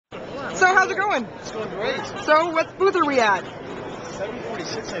So how's it going? It's going great. So what booth are we at?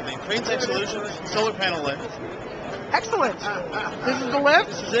 746, I think. Crane Tech Solutions, solar panel lift. Excellent. This is the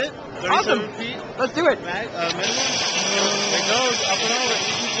lift? This is it. 37 Awesome. feet. Let's do it. Minimum. It goes up and over.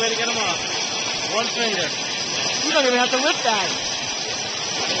 Easiest way to get them off. One finger. You don't even have to lift that.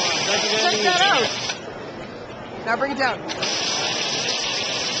 Check that out. Now bring it down.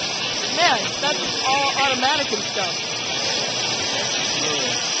 Man, that's all automatic and stuff.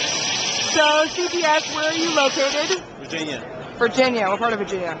 So, CTS, where are you located? Virginia. Virginia. What part of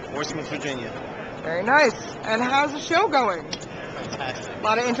Virginia? Portsmouth, Virginia. Very nice. And how's the show going? Fantastic. A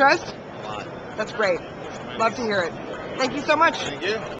lot of interest? A lot. That's great. Love to hear it. Thank you so much. Thank you.